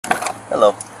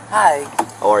Hello. Hi.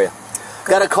 How are you?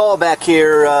 Got a call back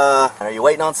here. Are you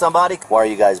waiting on somebody? Why are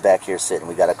you guys back here sitting?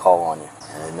 We got a call on you.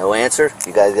 No answer?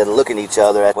 You guys got to look at each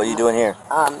other. What are you doing here?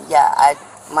 Yeah,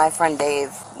 my friend Dave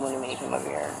wanted me to come over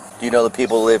here. Do you know the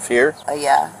people who live here?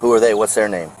 Yeah. Who are they? What's their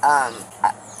name? I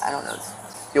don't know.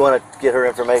 You want to get her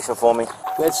information for me? Go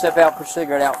ahead and step out, put your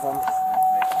cigarette out for me.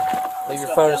 Leave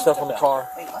your phone and stuff on the car.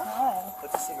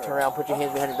 Turn around, put your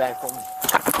hands behind your back for me.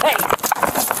 Hey!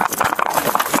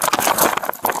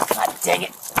 God dang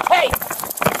it! Hey!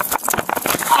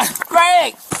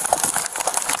 Greg!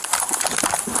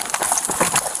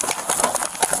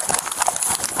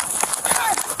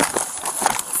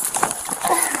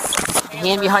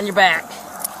 Hand behind your back.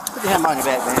 Put your hand behind your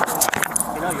back,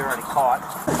 man. You know you're already caught.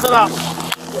 Sit up.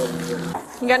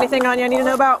 You got anything on you I need to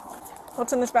know about?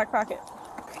 What's in this back pocket?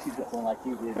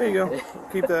 There you go.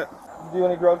 Keep that. You do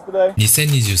any drugs today?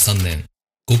 2023年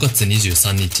5月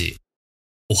23日、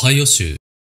オハイオ州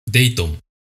デイト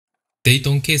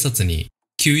ン警察に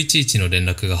911の連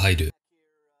絡が入る。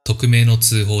匿名の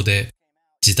通報で、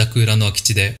自宅裏の空き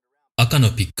地で赤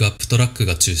のピックアップトラック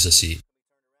が駐車し、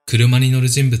車に乗る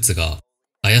人物が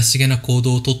怪しげな行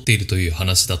動を取っているという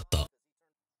話だった。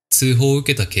通報を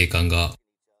受けた警官が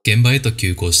現場へと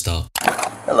急行した。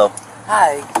Hello.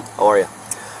 Hi. How are you?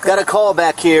 Got a call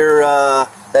back here.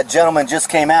 That gentleman just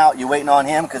came out. You waiting on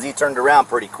him? Because he turned around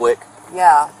pretty quick.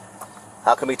 Yeah.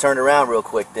 How come he turned around real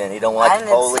quick then? He don't like the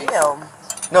police? I didn't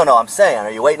see him. No, I'm saying,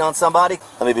 are you waiting on somebody?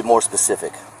 Let me be more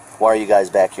specific. Why are you guys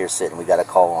back here sitting? We got a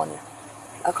call on you.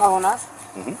 A call on us?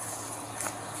 Mm-hmm.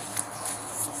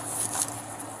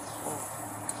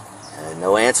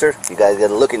 No answer? You guys got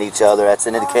to look at each other. That's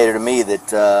an indicator to me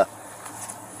that,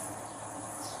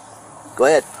 Go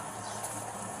ahead.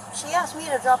 She asked me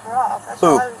to drop her off. That's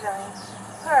Who? what I was doing.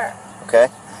 Her. Okay.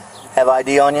 Have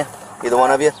ID on you? Either one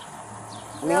of you?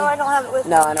 No, I don't have it with me.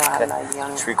 No, I don't have an ID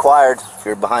on It's it. required. If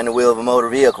you're behind the wheel of a motor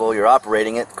vehicle, you're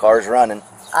operating it, the car's running.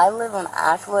 I live on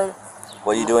Ashwood.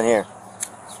 What are you doing here?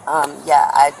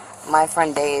 Yeah, my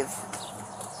friend Dave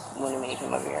wanted me to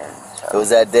come over here. It was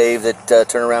that Dave that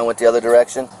turned around went the other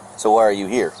direction? So why are you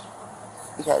here?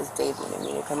 Because Dave wanted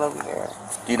me to come over here.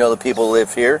 Do you know the people who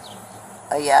live here?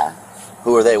 Yeah.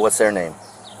 Who are they? What's their name?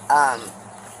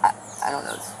 I don't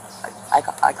know.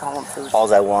 I call him Food.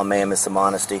 All I want, ma'am, is some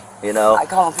honesty. You know? I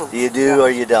call him Food. You do or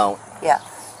you don't? Yeah.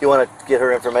 You want to get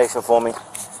her information for me?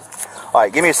 All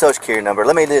right, give me your social security number.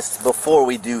 Let me just, before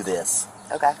we do this,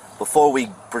 Okay. before we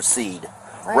proceed,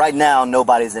 right now,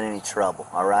 nobody's in any trouble,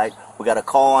 all right? We got a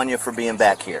call on you for being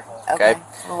back here, okay?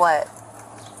 For what?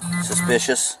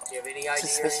 Suspicious?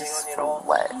 Suspicious for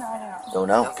what? Don't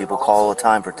know. People call all the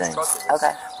time for things.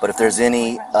 Okay. But if there's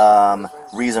any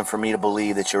reason for me to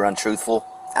believe that you're untruthful,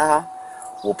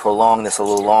 we'll prolong this a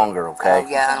little longer, okay? Oh,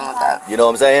 yeah, I don't want that. You know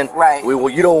what I'm saying? Right. You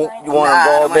want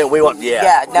involvement? We want,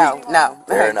 Yeah, no.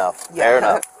 Fair enough. Yeah. Fair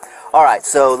enough. All right,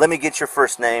 so let me get your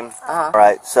first name. All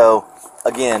right, so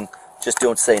again, just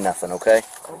don't say nothing, okay?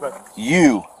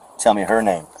 You tell me her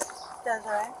name.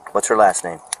 Desiree. What's her last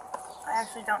name? I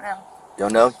actually don't know.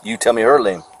 Don't know? You tell me her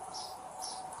name.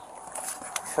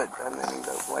 I'm gonna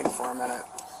go blank for a minute.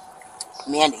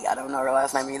 Mandy, I don't know her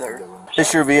last name either. Is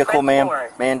this your vehicle, ma'am?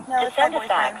 Man, No, it's my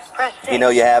boyfriend. you know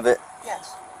you have it?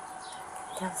 Yes.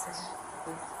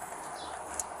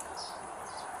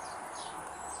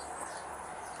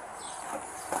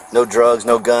 No drugs,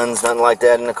 no guns, nothing like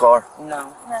that in the car?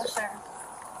 No. No, sir.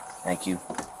 Thank you.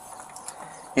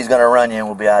 He's going to run you and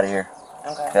we'll be out of here.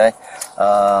 Okay. Okay?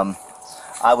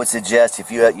 I would suggest if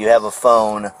you have a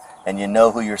phone and you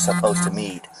know who you're supposed to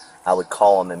meet, I would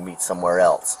call them and meet somewhere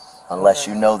else. Unless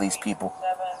you know these people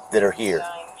that are here.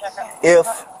 If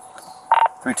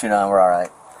 329, we're all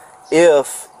right.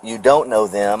 If you don't know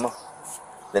them,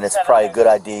 then it's probably a good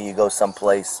idea you go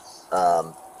someplace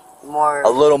a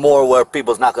little more where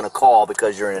people's not going to call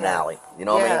because you're in an alley. You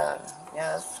know what I mean?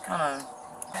 Yeah, it's kind of...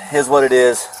 Here's what it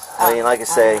is. I mean, like I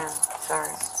say. Sorry.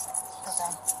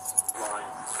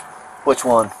 Which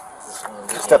one?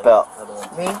 Step out.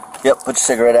 Me? Yep, put your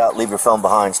cigarette out, leave your phone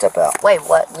behind, step out. Wait,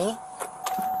 what? Me?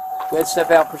 Go ahead and step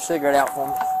out, put your cigarette out for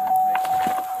me.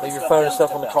 Leave your phone and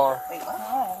stuff on the car.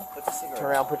 Turn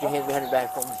around, put your hands behind your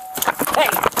back for me. Hey!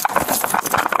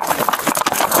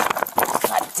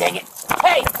 God dang it!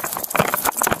 Hey!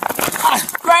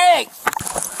 Greg!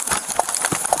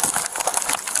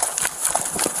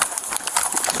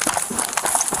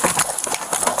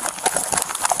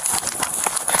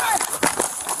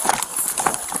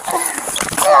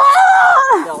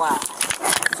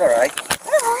 It's alright.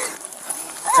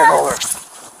 Turn over.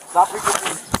 Stop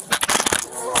resisting.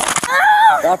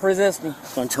 Stop resisting.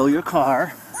 Don't tow your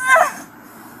car.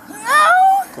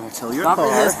 No! Don't tow your Stop car.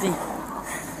 resisting.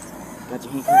 Got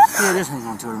your handcuffs? Yeah, just hang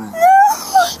on to her a minute.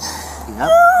 Yep.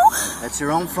 That's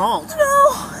your own fault.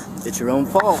 No. It's your own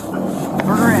fault. Turn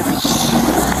around.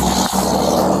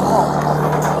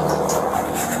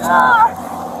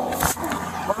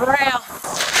 Turn around.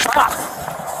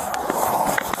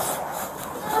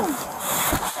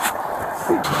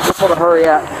 Just want to hurry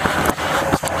up.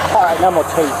 All right, now I'm gonna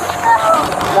tase you.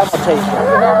 Now I'm gonna tase you.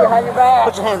 Behind your back.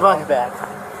 Put your hands behind your back.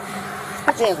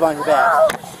 Put your hands behind your back.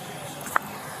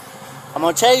 I'm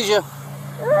gonna tase you.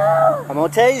 I'm gonna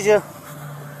tase you.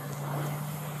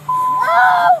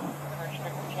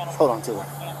 Hold on to her.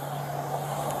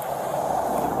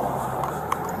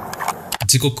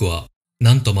 時刻は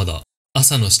なんとまだ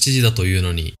朝の7時だという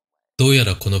のに、どうや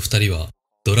らこの二人は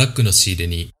ドラッグの仕入れ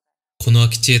にこの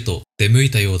空き地へと出向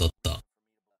いたようだった。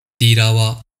ディーラー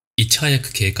はいち早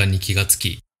く警官に気がつ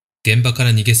き、現場か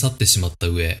ら逃げ去ってしまった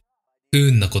上、不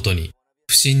運なことに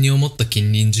不審に思った近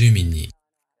隣住民に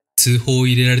通報を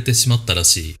入れられてしまったら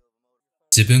しい。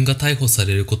自分が逮捕さ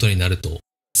れることになると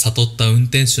悟った運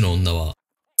転手の女は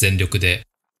全力で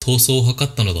逃走を図っ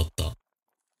たのだった。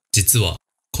実は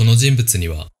この人物に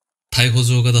は逮捕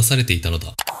状が出されていたの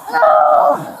だ。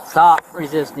Stop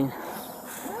resisting.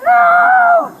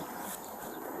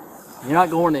 You're not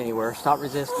going anywhere. Stop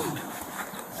resisting.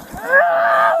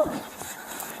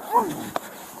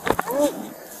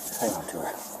 Hang on to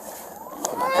her.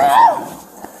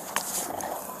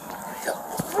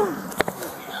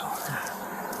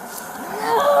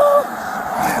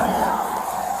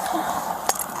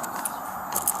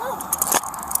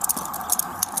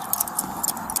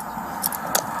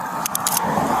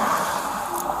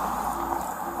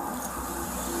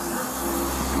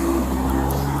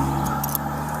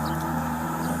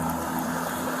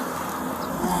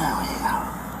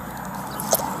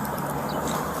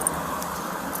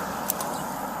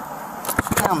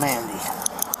 Now, Mandy.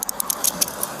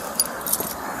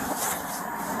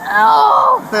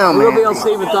 Ow! Now, We'll be on Mandy.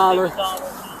 Steven Tyler.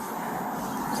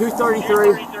 233.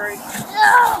 You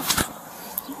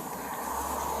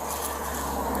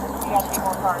got 2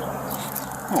 more cars.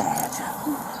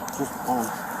 Just one.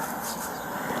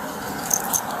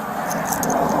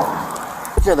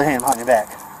 Put your other hand behind your back.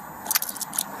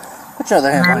 Put your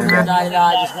other hand behind your back.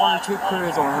 99, just 1 or 2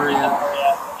 crews on hurry up.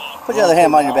 Put your other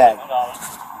hand behind your back.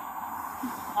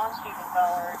 On Steven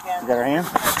Tyler again. You got her hand?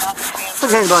 Put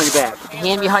your hand behind your back.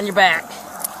 Hand behind your back.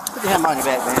 Put your hand behind your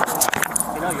back, man.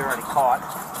 You know you're already caught.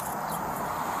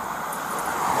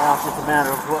 Now it's just a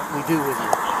matter of what we do with you.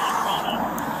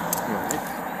 You all right?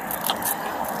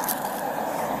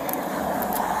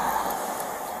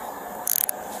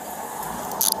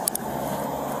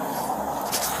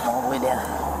 All the way down.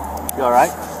 You all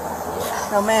right?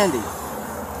 Now, Mandy.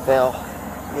 Fell.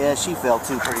 Yeah, she fell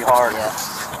too pretty hard. Yeah.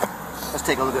 Let's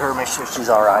take a look at her, make sure she's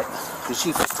all right. Because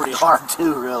she fell pretty hard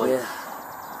too, really. Yeah.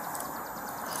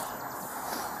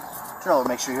 Turn over,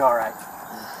 make sure you're all right.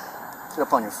 Sit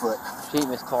up on your foot. She ain't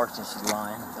Miss Clarkson, she's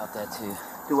lying about that too.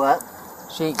 Do what?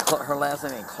 She ain't, her last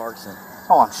name ain't Clarkson.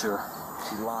 Oh, I'm sure.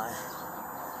 She's lying.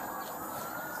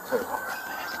 Put her over.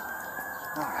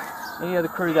 All right. Any other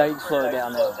crew that you can slow it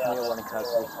down now. You don't want to cut it.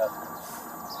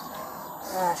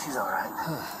 Yeah, she's all right.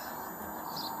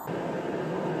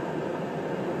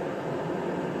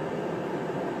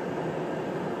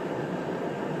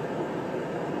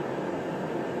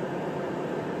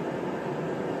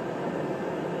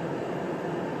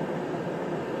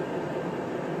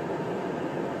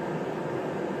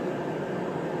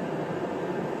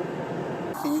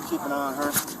 Can you keep an eye on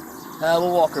her?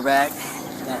 We'll walk her back.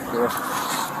 Back there.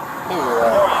 Here,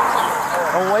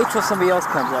 I'll wait till somebody else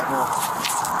comes up. We'll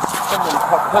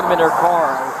put them in their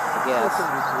car, I guess.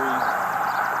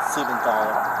 Steven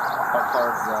Tyler. Our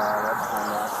car's right behind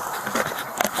that.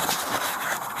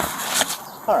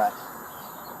 all right.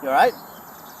 You all right?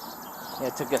 Yeah,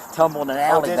 it took a tumble in an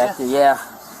alley did back ya? there, yeah.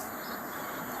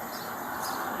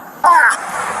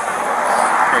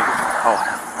 There you go. Oh.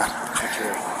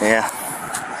 Yeah.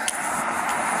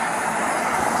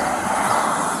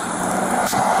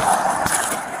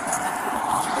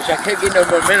 Wish I could get no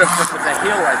momentum with that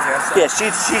hill right there. So Yeah,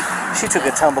 she took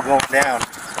a tumble going down.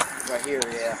 right here,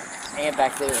 yeah. And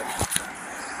back there.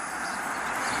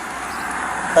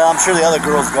 I'm sure the other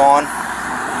girl's gone.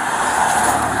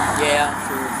 Yeah,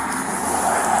 sure.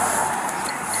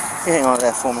 You hang on to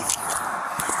that for me.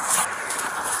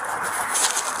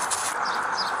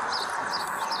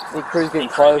 The crew's getting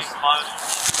close.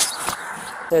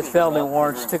 This fell in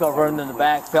Warren, she took off running in the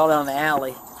back, fell down the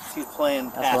alley. She's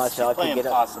playing That's what I she's thought. I playing could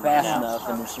get up possum fast now. enough,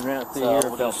 and then she ran up through So here we'll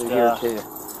and fell just, through here too.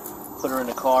 Put her in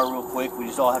the car real quick. We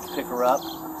just all have to pick her up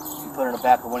and put her in the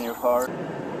back of one of your cars.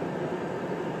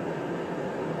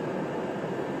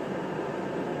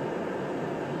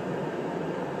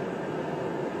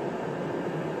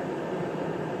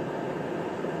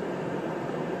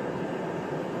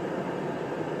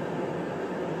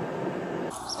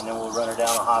 and then we'll run her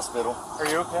down to the hospital. Are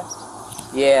you okay?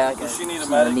 Yeah, I Does got she need a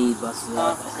medic? knee busted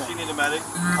up. Does she need a medic?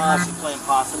 She's playing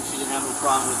possum. She didn't have any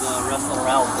problem with wrestling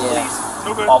around with police.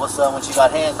 Okay. All of a sudden, when she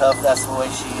got handcuffed, that's the way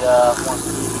she wants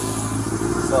to be.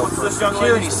 So What's for this young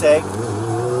security's lady's- sake,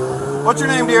 What's your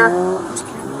name, dear?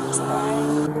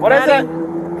 What is it?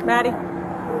 Maddie.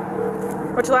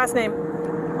 What's your last name?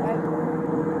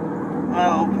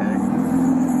 Oh, okay.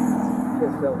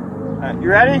 You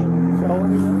ready?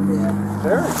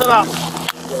 Sure. Sit up.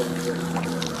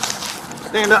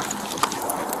 Stand up.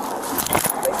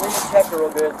 Check her real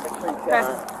good. Okay.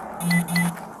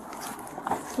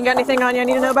 You got anything on you I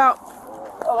need to know about?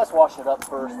 oh, let's wash it up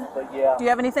first. But yeah. Do you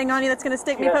have anything on you that's going to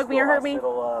stick me, poke me, or hurt me?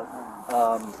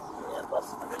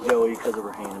 Joey, because of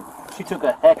her hand. She took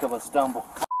a heck of a stumble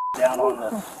down on the.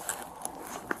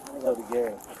 Go to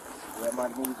Gary. That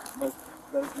might be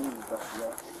those knees up,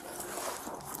 yeah.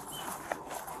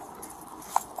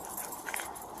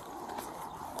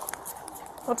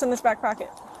 What's in this back pocket?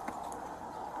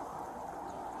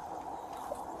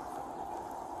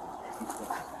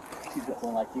 She's got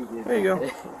one like you did. There you go.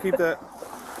 Keep that.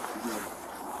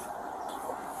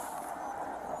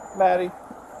 Maddie, you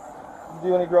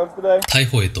do any drugs today? 逮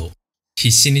捕へと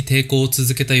必死に抵抗を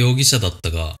続けた容疑者だっ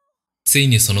たが、つい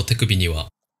にその手首には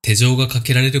手錠がか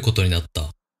けられることになった。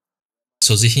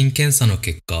所持品検査の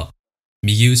結果、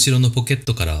右後ろのポケッ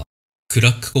トからク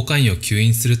ラックコカインを吸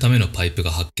引するためのパイプ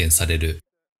が発見される。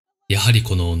やはり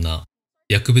この女、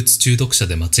薬物中毒者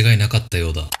で間違いなかったよ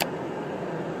うだ。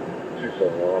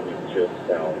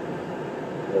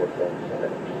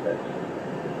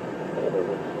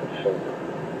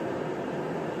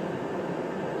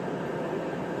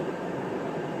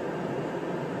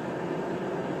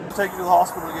Take you to the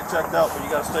hospital to get checked out, but you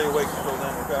gotta stay awake until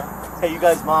then, okay? Hey, you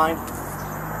guys mind?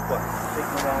 What? Take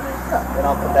me down there? Yeah. Then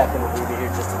I'll come back and we'll leave you here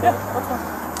just a minute.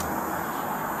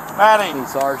 Maddie! Any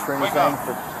SARS for Wake anything? up.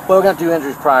 Well, we got 2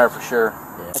 injuries prior for sure.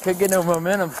 I couldn't get no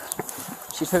momentum.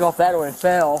 She took off that one and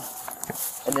fell,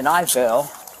 and then I fell,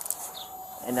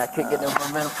 and I couldn't get no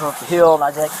momentum coming up the hill, and I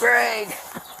was like, Greg!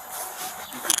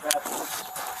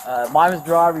 Mine was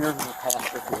driver, yours was a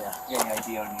pastor, yeah. You got any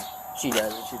ID on you? She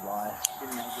doesn't, she's lying.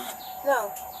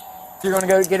 No. If you're gonna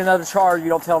go get another charge, you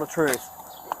don't tell the truth.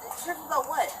 Truth about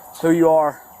what? Who you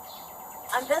are.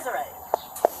 I'm Desiree.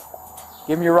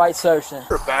 Give me your right social.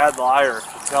 You're a bad liar if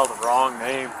you tell the wrong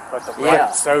name, but the Yeah,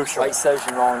 right social. Right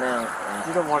social, wrong name.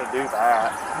 You don't want to do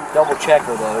that. Double check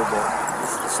her though, but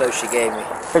this is the social she gave me.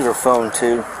 Here's her phone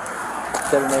too.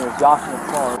 Said her name was Jocelyn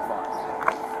Clark.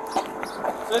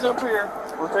 Sit up here.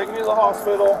 We're taking you to the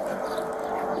hospital.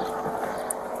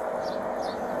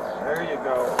 There you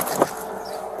go.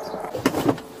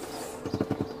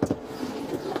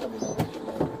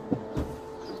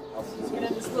 Let's get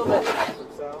in just a little bit.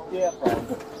 Yeah, fine.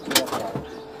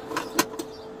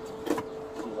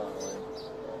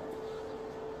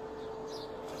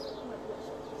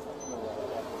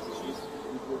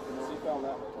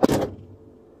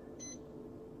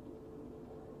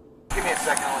 Give me a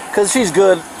second. Because she's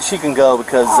good, she can go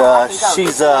because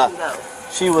she's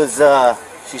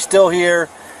still here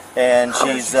and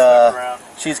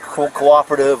she's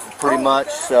cooperative pretty much,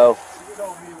 so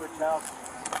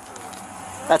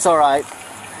that's all right.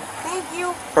 Thank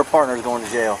you. Her partner's going to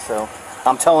jail, so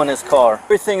I'm towing this car.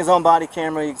 Everything is on body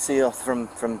camera. You can see from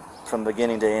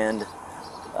beginning to end.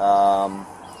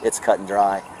 It's cut and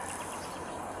dry.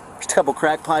 There's a couple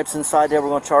crack pipes inside there we're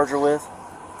going to charge her with.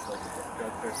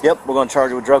 Yep, we're going to charge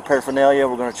her with drug paraphernalia.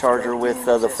 We're going to charge her with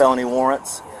the felony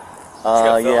warrants.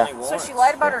 Yeah. So she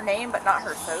lied about her name, but not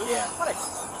her social? Yeah. What a...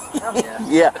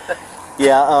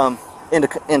 Yeah.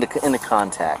 Into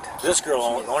contact. This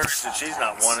girl, the only reason she's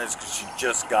not one is because she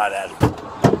just got at it.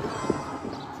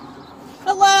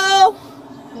 Hello?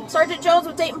 Sergeant Jones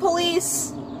with Dayton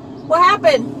Police. What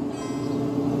happened?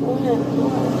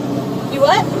 You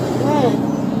what?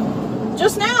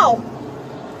 Just now.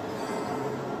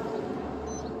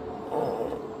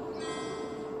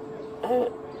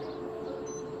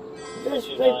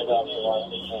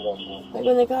 Like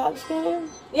when the cops came?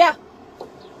 Yeah.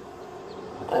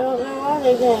 I don't know why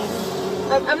they came.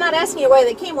 I'm not asking you why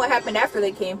they came. What happened after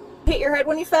they came? Hit your head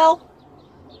when you fell?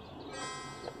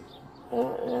 I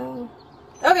don't know.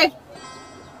 Okay.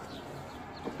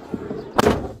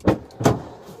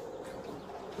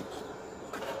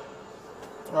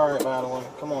 All right, Madeline,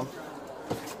 come on.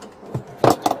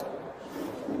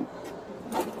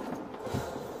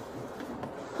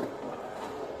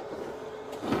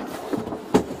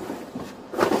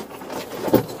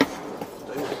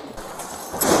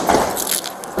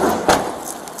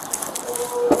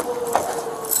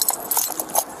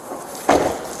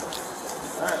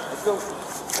 All right, let's go.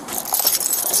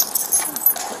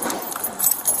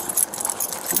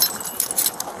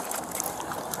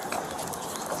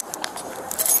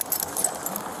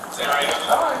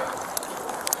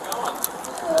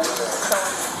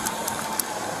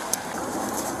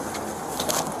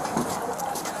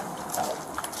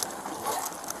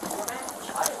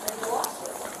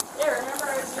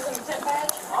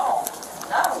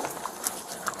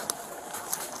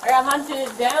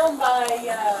 hunted down by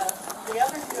the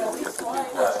other two at least twice.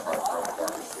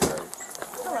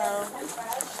 Hello.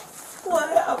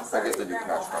 What else? I guess they do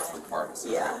cash cross requirements.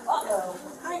 Yeah.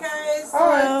 Hi guys.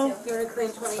 Hello. You want to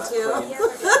clean 22?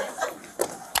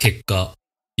 結果、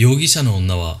容疑者の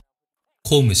女は、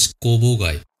公務執行妨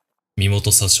害、身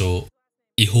元詐称、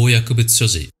違法薬物所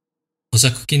持、保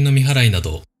釈金の未払いな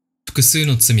ど、複数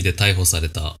の罪で逮捕され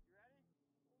た。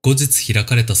後日開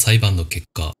かれた裁判の結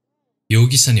果、容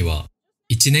疑者には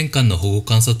1年間の保護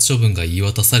観察処分が言い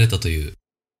渡されたという。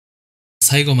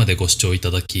最後までご視聴い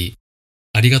ただき、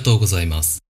ありがとうございま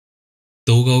す。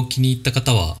動画を気に入った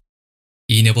方は、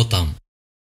いいねボタン、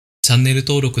チャンネル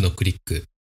登録のクリック、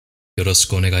よろし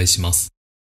くお願いします。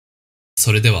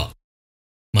それでは、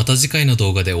また次回の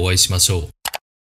動画でお会いしましょう。